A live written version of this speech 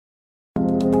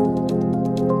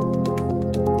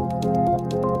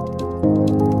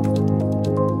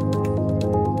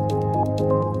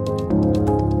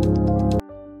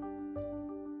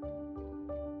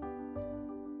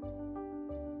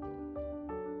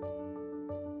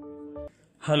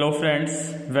Hello friends,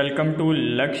 welcome to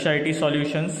लक्ष्य IT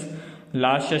solutions.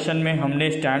 Last session में हमने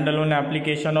स्टैंड अलोन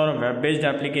एप्लीकेशन और वेब बेस्ड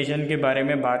एप्लीकेशन के बारे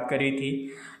में बात करी थी।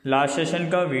 लास्ट सेशन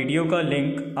का वीडियो का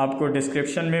लिंक आपको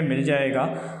डिस्क्रिप्शन में मिल जाएगा,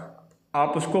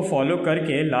 आप उसको फॉलो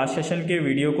करके लास्ट सेशन के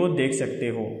वीडियो को देख सकते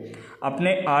हो।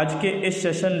 अपने आज के इस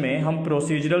सेशन में हम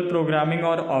प्रोसीजरल प्रोग्रामिंग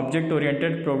और ऑब्जेक्ट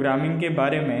ओरिएंटेड प्रोग्रामिंग के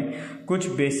बारे में कुछ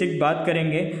बेसिक बात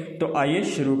करेंगे। तो आइए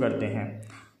शुरू करते हैं।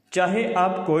 चाहे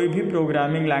आप कोई भी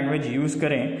प्रोग्रामिंग लैंग्वेज यूज़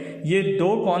करें, ये दो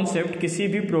कॉन्सेप्ट किसी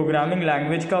भी प्रोग्रामिंग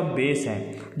लैंग्वेज का बेस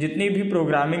हैं। जितनी भी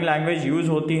प्रोग्रामिंग लैंग्वेज यूज़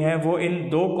होती हैं वो इन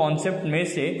दो कॉन्सेप्ट में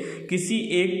से किसी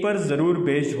एक पर ज़रूर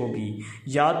बेस्ड होगी।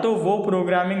 या तो वो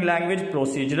प्रोग्रामिंग लैंग्वेज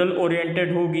प्रोसीजरल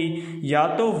ओरिएंटेड होगी या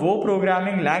तो वो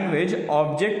प्रोग्रामिंग लैंग्वेज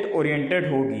ऑब्जेक्ट ओरिएंटेड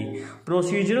होगी।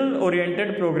 प्रोसीजरल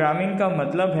ओरिएंटेड प्रोग्रामिंग का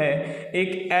मतलब है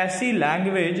एक ऐसी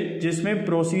लैंग्वेज जिसमें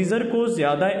प्रोसीजर को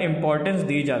ज़्यादा इम्पोर्टेंस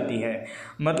दी जाती है,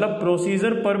 मतलब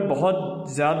प्रोसीजर पर बहुत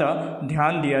ज़्यादा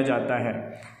ध्यान दिया जाता है।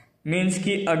 मीन्स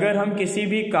कि अगर हम किसी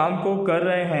भी काम को कर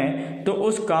रहे हैं तो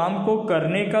उस काम को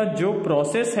करने का जो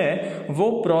प्रोसेस है वो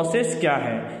प्रोसेस क्या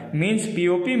है। मीन्स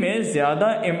पीओपी में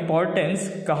ज़्यादा इम्पोर्टेंस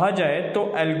कहा जाए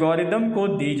तो एल्गोरिदम को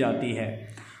दी जाती है।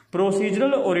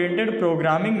 प्रोसीजरल ओरिएंटेड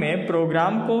प्रोग्रामिंग में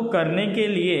प्रोग्राम को करने के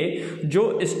लिए जो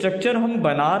स्ट्रक्चर हम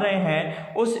बना रहे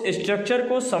हैं उस स्ट्रक्चर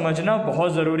को समझना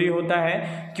बहुत ज़रूरी होता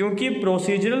है, क्योंकि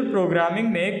प्रोसीजरल प्रोग्रामिंग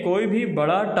में कोई भी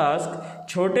बड़ा टास्क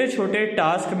छोटे छोटे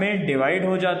टास्क में डिवाइड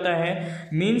हो जाता है।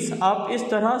 मीन्स आप इस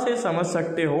तरह से समझ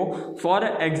सकते हो, फॉर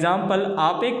एग्जाम्पल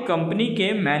आप एक कंपनी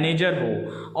के मैनेजर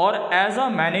हो और एज अ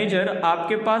मैनेजर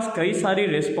आपके पास कई सारी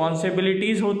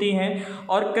रिस्पॉन्सिबिलिटीज़ होती हैं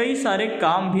और कई सारे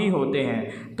काम भी होते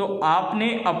हैं। तो आपने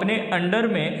अपने अंडर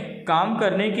में काम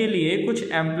करने के लिए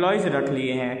कुछ एम्प्लॉयज़ रख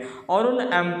लिए हैं और उन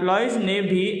एम्प्लॉयज़ ने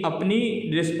भी अपनी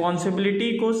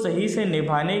रिस्पॉन्सिबिलिटी को सही से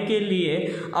निभाने के लिए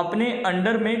अपने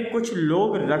अंडर में कुछ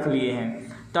लोग रख लिए हैं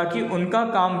ताकि उनका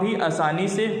काम भी आसानी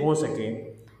से हो सके।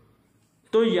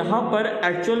 तो यहाँ पर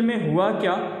एक्चुअल में हुआ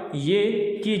क्या, ये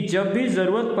कि जब भी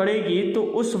ज़रूरत पड़ेगी तो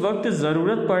उस वक्त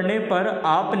ज़रूरत पड़ने पर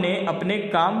आपने अपने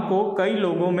काम को कई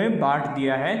लोगों में बांट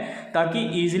दिया है ताकि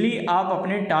ईजिली आप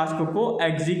अपने टास्क को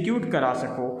एग्जीक्यूट करा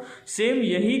सको। सेम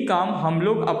यही काम हम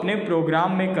लोग अपने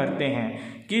प्रोग्राम में करते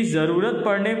हैं कि ज़रूरत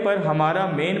पड़ने पर हमारा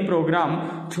मेन प्रोग्राम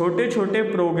छोटे छोटे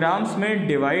प्रोग्राम्स में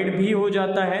डिवाइड भी हो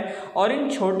जाता है और इन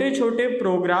छोटे छोटे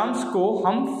प्रोग्राम्स को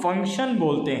हम फंक्शन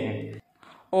बोलते हैं।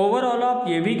 ओवरऑल आप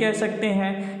ये भी कह सकते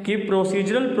हैं कि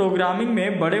प्रोसीजरल प्रोग्रामिंग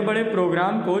में बड़े बड़े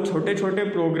प्रोग्राम को छोटे छोटे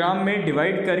प्रोग्राम में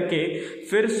डिवाइड करके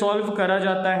फिर सॉल्व करा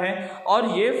जाता है और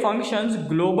ये फंक्शंस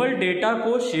ग्लोबल डेटा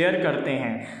को शेयर करते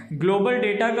हैं। ग्लोबल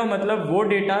डेटा का मतलब वो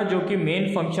डेटा जो कि मेन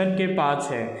फंक्शन के पास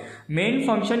है। मेन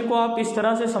फंक्शन को आप इस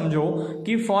तरह से समझो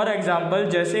कि फॉर एग्जांपल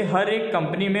जैसे हर एक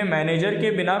कंपनी में मैनेजर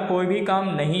के बिना कोई भी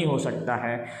काम नहीं हो सकता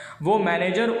है। वो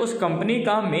मैनेजर उस कंपनी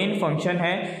का मेन फंक्शन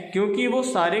है क्योंकि वो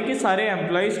सारे के सारे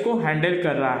एम्प्लॉयज़ को हैंडल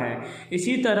कर रहा है।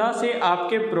 इसी तरह से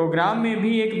आपके प्रोग्राम में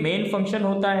भी एक मेन फंक्शन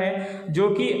होता है जो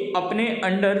कि अपने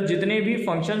अंडर जितने भी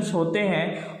फंक्शंस होते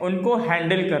हैं उनको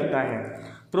हैंडल करता है।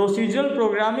 प्रोसीजरल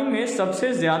प्रोग्रामिंग में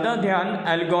सबसे ज़्यादा ध्यान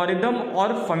एल्गोरिदम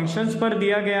और फंक्शंस पर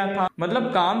दिया गया था,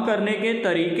 मतलब काम करने के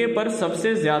तरीके पर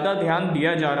सबसे ज़्यादा ध्यान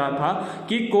दिया जा रहा था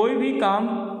कि कोई भी काम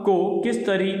को किस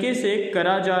तरीके से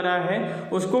करा जा रहा है,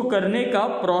 उसको करने का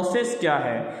प्रोसेस क्या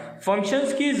है।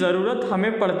 फंक्शंस की ज़रूरत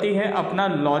हमें पड़ती है अपना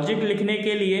लॉजिक लिखने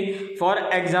के लिए। फॉर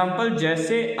एग्जांपल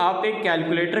जैसे आप एक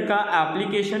कैलकुलेटर का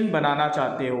एप्लीकेशन बनाना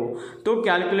चाहते हो तो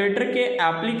कैलकुलेटर के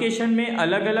एप्लीकेशन में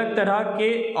अलग अलग तरह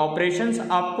के ऑपरेशंस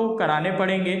आपको कराने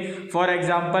पड़ेंगे। फॉर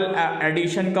एग्जांपल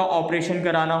एडिशन का ऑपरेशन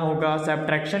कराना होगा,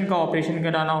 सब्ट्रैक्शन का ऑपरेशन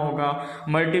कराना होगा,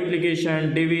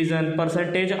 मल्टीप्लिकेशन, डिवीज़न,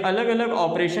 परसेंटेज, अलग अलग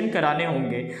ऑपरेशन कराने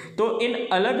होंगे। तो इन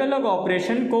अलग अलग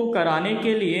ऑपरेशन को कराने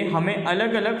के लिए हमें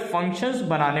अलग अलग फंक्शंस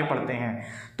बनाने पड़ते हैं।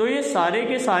 तो ये सारे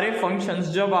के सारे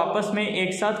फंक्शंस जब आपस में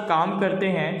एक साथ काम करते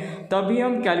हैं तभी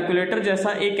हम कैलकुलेटर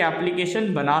जैसा एक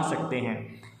एप्लीकेशन बना सकते हैं।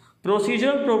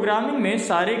 प्रोसीजरल प्रोग्रामिंग में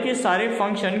सारे के सारे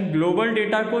फंक्शन ग्लोबल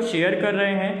डेटा को शेयर कर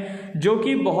रहे हैं, जो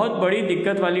कि बहुत बड़ी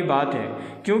दिक्कत वाली बात है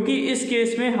क्योंकि इस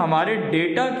केस में हमारे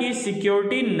डेटा की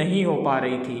सिक्योरिटी नहीं हो पा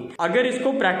रही थी। अगर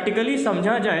इसको प्रैक्टिकली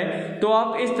समझा जाए तो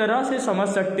आप इस तरह से समझ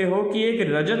सकते हो कि एक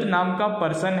रजत नाम का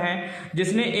पर्सन है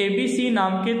जिसने ABC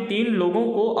नाम के 3 लोगों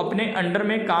को अपने अंडर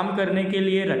में काम करने के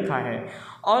लिए रखा है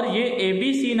और ये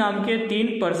ABC नाम के 3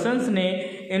 पर्सन्स ने,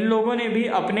 इन लोगों ने भी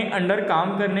अपने अंडर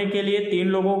काम करने के लिए 3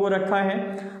 लोगों को रखा है।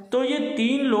 तो ये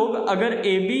 3 लोग अगर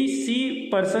ABC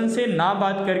पर्सन से ना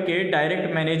बात करके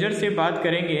डायरेक्ट मैनेजर से बात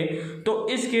करेंगे तो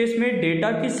इस केस में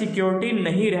डेटा की सिक्योरिटी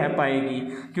नहीं रह पाएगी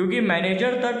क्योंकि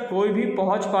मैनेजर तक कोई भी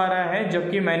पहुंच पा रहा है,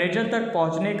 जबकि मैनेजर तक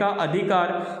पहुंचने का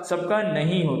अधिकार सबका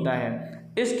नहीं होता है।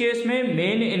 इस केस में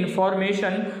मेन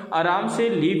इंफॉर्मेशन आराम से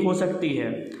लीक हो सकती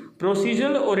है।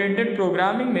 प्रोसीजरल ओरिएंटेड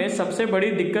प्रोग्रामिंग में सबसे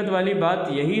बड़ी दिक्कत वाली बात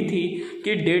यही थी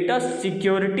कि डेटा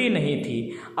सिक्योरिटी नहीं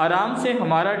थी। आराम से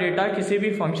हमारा डेटा किसी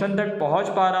भी फंक्शन तक पहुंच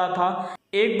पा रहा था।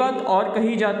 एक बात और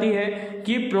कही जाती है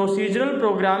कि प्रोसीजरल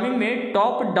प्रोग्रामिंग में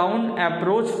टॉप डाउन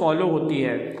अप्रोच फॉलो होती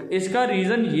है। इसका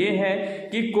रीज़न ये है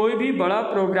कि कोई भी बड़ा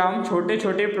प्रोग्राम छोटे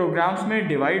छोटे प्रोग्राम्स में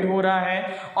डिवाइड हो रहा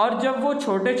है और जब वो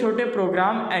छोटे छोटे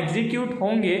प्रोग्राम एग्जीक्यूट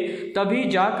होंगे तभी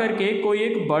जा कर के कोई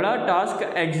एक बड़ा टास्क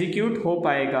एग्जीक्यूट हो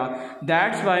पाएगा।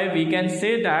 That's why we can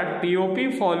say that POP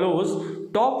follows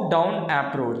top down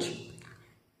approach.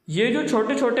 ये जो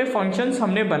छोटे छोटे फंक्शंस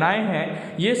हमने बनाए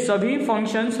हैं ये सभी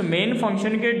फंक्शंस मेन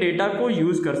फंक्शन के डेटा को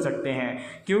यूज़ कर सकते हैं।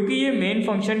 क्योंकि ये मेन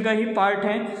फंक्शन का ही पार्ट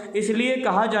है इसलिए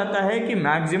कहा जाता है कि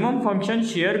maximum function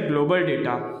share global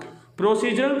data.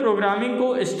 Procedural programming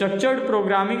को स्ट्रक्चर्ड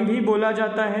प्रोग्रामिंग भी बोला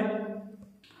जाता है।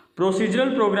 प्रोसीजरल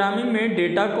प्रोग्रामिंग में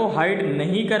डेटा को हाइड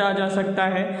नहीं करा जा सकता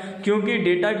है क्योंकि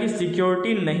डेटा की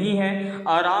सिक्योरिटी नहीं है।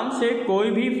 आराम से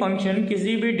कोई भी फंक्शन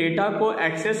किसी भी डेटा को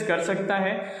एक्सेस कर सकता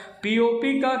है।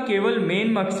 पीओपी का केवल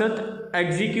मेन मकसद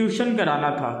एग्जीक्यूशन कराना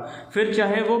था, फिर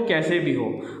चाहे वो कैसे भी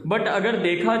हो। बट अगर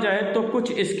देखा जाए तो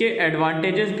कुछ इसके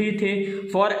एडवांटेजेस भी थे।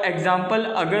 फॉर एग्जाम्पल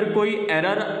अगर कोई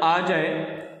एरर आ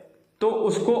जाए तो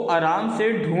उसको आराम से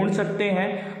ढूंढ सकते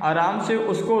हैं, आराम से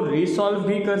उसको रिसॉल्व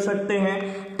भी कर सकते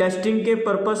हैं। टेस्टिंग के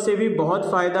पर्पस से भी बहुत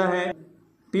फ़ायदा है।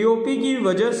 पीओपी की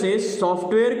वजह से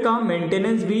सॉफ्टवेयर का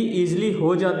मेंटेनेंस भी ईजिली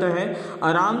हो जाता है।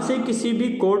 आराम से किसी भी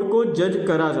कोड को जज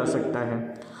करा जा सकता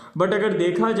है। बट अगर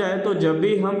देखा जाए तो जब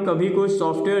भी हम कभी कोई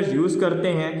सॉफ्टवेयर यूज़ करते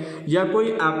हैं या कोई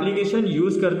एप्लीकेशन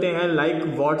यूज़ करते हैं लाइक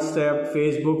व्हाट्सएप,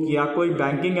 फेसबुक या कोई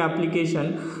बैंकिंग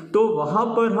एप्लीकेशन, तो वहाँ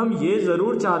पर हम ये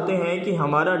ज़रूर चाहते हैं कि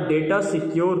हमारा डेटा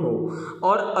सिक्योर हो।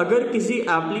 और अगर किसी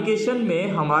एप्लीकेशन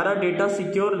में हमारा डेटा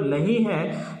सिक्योर नहीं है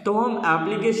तो हम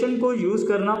एप्लीकेशन को यूज़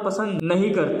करना पसंद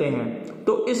नहीं करते हैं।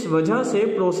 तो इस वजह से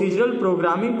प्रोसीजरल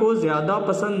प्रोग्रामिंग को ज़्यादा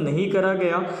पसंद नहीं करा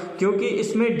गया क्योंकि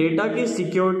इसमें डेटा की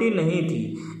सिक्योरिटी नहीं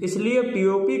थी। इसलिए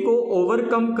पीओपी को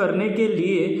ओवरकम करने के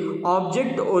लिए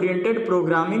ऑब्जेक्ट ओरिएंटेड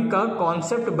प्रोग्रामिंग का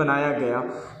कॉन्सेप्ट बनाया गया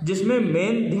जिसमें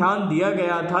मेन ध्यान दिया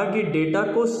गया था कि डेटा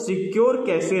को सिक्योर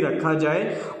कैसे रखा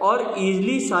जाए और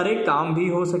ईजिली सारे काम भी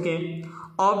हो सकें।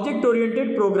 ऑब्जेक्ट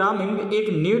ओरिएंटेड प्रोग्रामिंग एक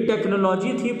न्यू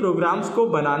टेक्नोलॉजी थी प्रोग्राम्स को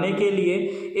बनाने के लिए।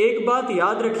 एक बात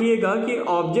याद रखिएगा कि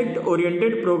ऑब्जेक्ट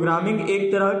ओरिएंटेड प्रोग्रामिंग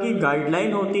एक तरह की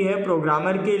गाइडलाइन होती है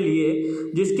प्रोग्रामर के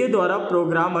लिए जिसके द्वारा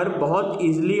प्रोग्रामर बहुत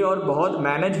ईजिली और बहुत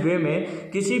मैनेज वे में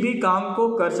किसी भी काम को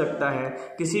कर सकता है,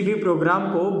 किसी भी प्रोग्राम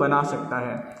को बना सकता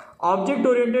है। ऑब्जेक्ट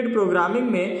ओरिएंटेड प्रोग्रामिंग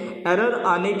में एरर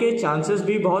आने के चांसेस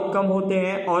भी बहुत कम होते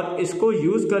हैं और इसको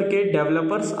यूज़ करके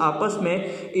डेवलपर्स आपस में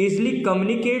ईजिली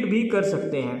कम्युनिकेट भी कर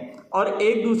सकते हैं और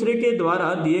एक दूसरे के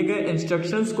द्वारा दिए गए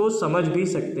इंस्ट्रक्शंस को समझ भी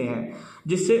सकते हैं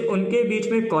जिससे उनके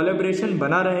बीच में कोलैबोरेशन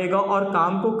बना रहेगा और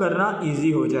काम को करना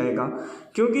इजी हो जाएगा।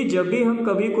 क्योंकि जब भी हम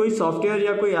कभी कोई सॉफ्टवेयर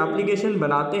या कोई एप्लीकेशन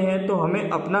बनाते हैं तो हमें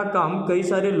अपना काम कई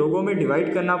सारे लोगों में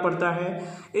डिवाइड करना पड़ता है।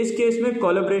 इस केस में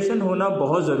कोलैबोरेशन होना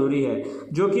बहुत ज़रूरी है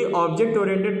जो कि ऑब्जेक्ट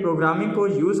ओरिएंटेड प्रोग्रामिंग को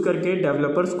यूज़ करके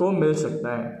डेवलपर्स को मिल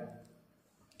सकता है।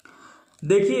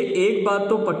 देखिए एक बात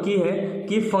तो पक्की है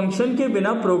कि फंक्शन के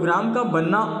बिना प्रोग्राम का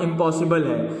बनना इम्पॉसिबल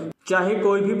है, चाहे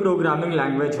कोई भी प्रोग्रामिंग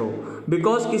लैंग्वेज हो।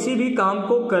 बिकॉज किसी भी काम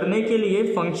को करने के लिए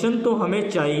फंक्शन तो हमें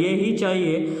चाहिए ही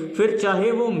चाहिए, फिर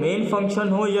चाहे वो मेन फंक्शन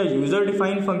हो या यूज़र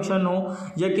डिफाइंड फंक्शन हो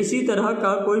या किसी तरह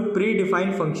का कोई प्री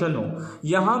डिफाइंड फंक्शन हो।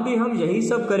 यहाँ भी हम यही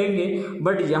सब करेंगे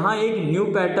बट यहाँ एक न्यू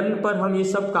पैटर्न पर हम ये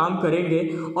सब काम करेंगे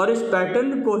और इस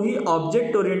पैटर्न को ही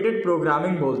ऑब्जेक्ट ओरिएंटेड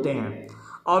प्रोग्रामिंग बोलते हैं।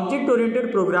 ऑब्जेक्ट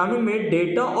ओरिएंटेड प्रोग्रामिंग में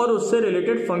डेटा और उससे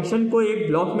रिलेटेड फंक्शन को एक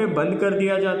ब्लॉक में बंद कर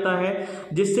दिया जाता है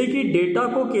जिससे कि डेटा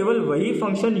को केवल वही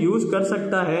फंक्शन यूज कर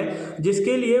सकता है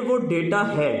जिसके लिए वो डेटा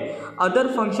है। अदर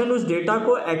फंक्शन उस डेटा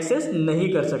को एक्सेस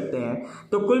नहीं कर सकते हैं।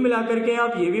 तो कुल मिलाकर के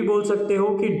आप ये भी बोल सकते हो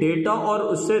कि डेटा और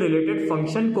उससे रिलेटेड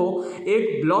फंक्शन को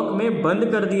एक ब्लॉक में बंद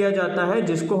कर दिया जाता है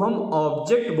जिसको हम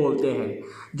ऑब्जेक्ट बोलते हैं।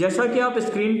 जैसा कि आप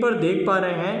स्क्रीन पर देख पा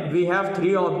रहे हैं, we have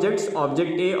 3 objects,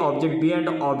 object A, object B and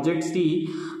object C.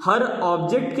 Her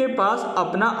object के पास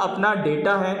अपना अपना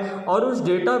डेटा है और उस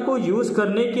डेटा को यूज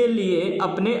करने के लिए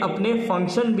अपने अपने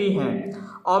फंक्शन भी हैं।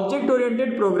 ऑब्जेक्ट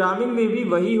ओरिएंटेड प्रोग्रामिंग में भी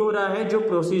वही हो रहा है जो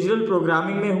प्रोसीजरल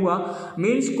प्रोग्रामिंग में हुआ।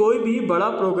 मीन्स कोई भी बड़ा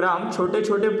प्रोग्राम छोटे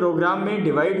छोटे प्रोग्राम में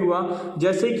डिवाइड हुआ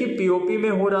जैसे कि पीओपी में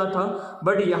हो रहा था,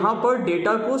 बट यहाँ पर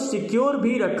डेटा को सिक्योर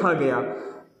भी रखा गया।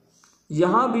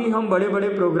 यहाँ भी हम बड़े बड़े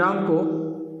प्रोग्राम को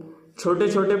छोटे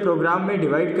छोटे प्रोग्राम में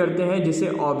डिवाइड करते हैं जिसे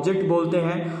ऑब्जेक्ट बोलते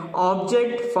हैं।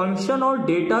 ऑब्जेक्ट फंक्शन और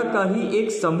डेटा का ही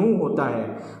एक समूह होता है।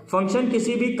 फंक्शन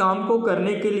किसी भी काम को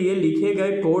करने के लिए लिखे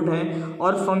गए कोड हैं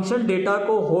और फंक्शन डेटा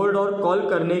को होल्ड और कॉल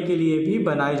करने के लिए भी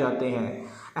बनाए जाते हैं।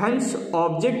 हेंस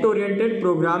ऑब्जेक्ट ओरिएंटेड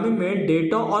प्रोग्रामिंग में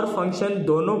डेटा और फंक्शन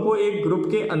दोनों को एक ग्रुप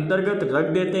के अंतर्गत रख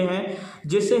देते हैं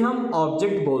जिसे हम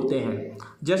ऑब्जेक्ट बोलते हैं।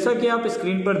 जैसा कि आप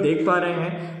स्क्रीन पर देख पा रहे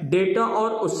हैं, डेटा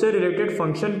और उससे रिलेटेड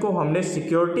फंक्शन को हमने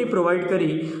सिक्योरिटी प्रोवाइड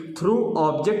करी through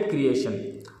object creation.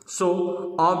 So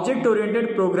object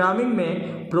oriented programming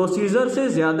में प्रोसीजर से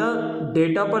ज़्यादा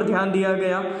डेटा पर ध्यान दिया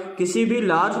गया। किसी भी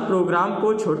लार्ज प्रोग्राम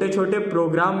को छोटे छोटे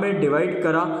प्रोग्राम में डिवाइड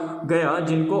करा गया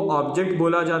जिनको ऑब्जेक्ट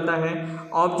बोला जाता है।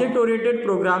 ऑब्जेक्ट ओरिएंटेड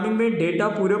प्रोग्रामिंग में डेटा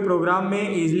पूरे प्रोग्राम में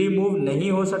ईजिली मूव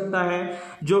नहीं हो सकता है,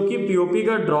 जो कि पीओपी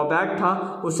का ड्रॉबैक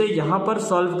था, उसे यहाँ पर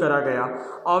सॉल्व करा गया।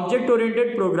 ऑब्जेक्ट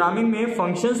ओरिएंटेड प्रोग्रामिंग में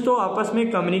फंक्शंस तो आपस में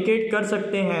कम्युनिकेट कर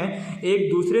सकते हैं एक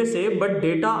दूसरे से, बट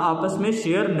डेटा आपस में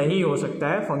शेयर नहीं हो सकता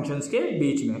है फंक्शंस के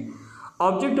बीच में।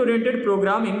 Object oriented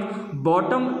programming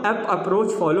bottom up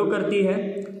approach follow करती है।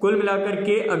 कुल मिलाकर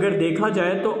के अगर देखा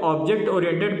जाए तो ऑब्जेक्ट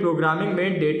ओरिएंटेड प्रोग्रामिंग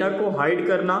में डेटा को हाइड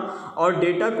करना और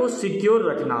डेटा को सिक्योर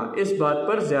रखना, इस बात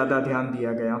पर ज़्यादा ध्यान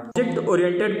दिया गया। ऑब्जेक्ट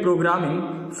ओरिएंटेड प्रोग्रामिंग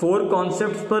 4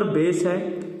 कॉन्सेप्ट्स पर बेस है,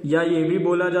 या ये भी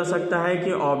बोला जा सकता है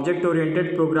कि ऑब्जेक्ट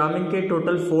ओरिएंटेड प्रोग्रामिंग के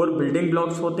टोटल 4 बिल्डिंग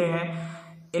ब्लॉक्स होते हैं: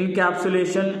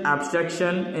 encapsulation,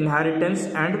 abstraction,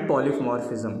 inheritance and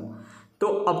polymorphism. तो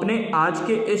अपने आज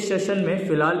के इस सेशन में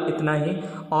फिलहाल इतना ही।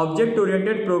 ऑब्जेक्ट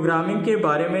ओरिएंटेड प्रोग्रामिंग के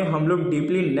बारे में हम लोग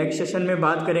डीपली नेक्स्ट सेशन में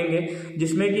बात करेंगे,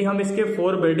 जिसमें कि हम इसके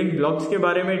 4 बिल्डिंग ब्लॉक्स के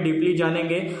बारे में डीपली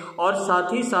जानेंगे और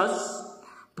साथ ही साथ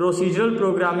प्रोसीजरल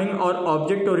प्रोग्रामिंग और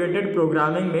ऑब्जेक्ट ओरिएंटेड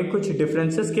प्रोग्रामिंग में कुछ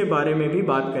डिफरेंसेस के बारे में भी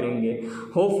बात करेंगे।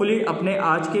 होपफुली अपने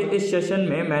आज के इस सेशन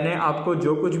में मैंने आपको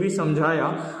जो कुछ भी समझाया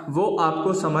वो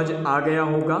आपको समझ आ गया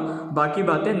होगा। बाकी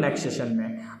बातें नेक्स्ट सेशन में।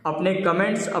 अपने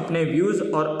कमेंट्स, अपने व्यूज़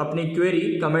और अपनी क्वेरी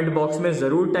कमेंट बॉक्स में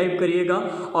ज़रूर टाइप करिएगा।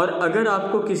 और अगर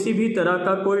आपको किसी भी तरह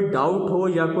का कोई डाउट हो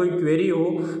या कोई क्वेरी हो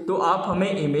तो आप हमें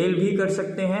ईमेल भी कर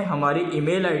सकते हैं। हमारी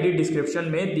ईमेल आईडी डिस्क्रिप्शन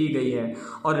में दी गई है।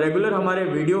 और रेगुलर हमारे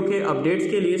वीडियो के अपडेट्स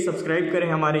के लिए सब्सक्राइब करें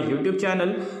हमारे यूट्यूब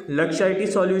चैनल लक्ष्य IT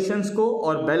सॉल्यूशंस को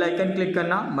और बेल आइकन क्लिक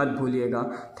करना मत भूलिएगा।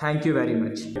 Thank you very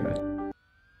much.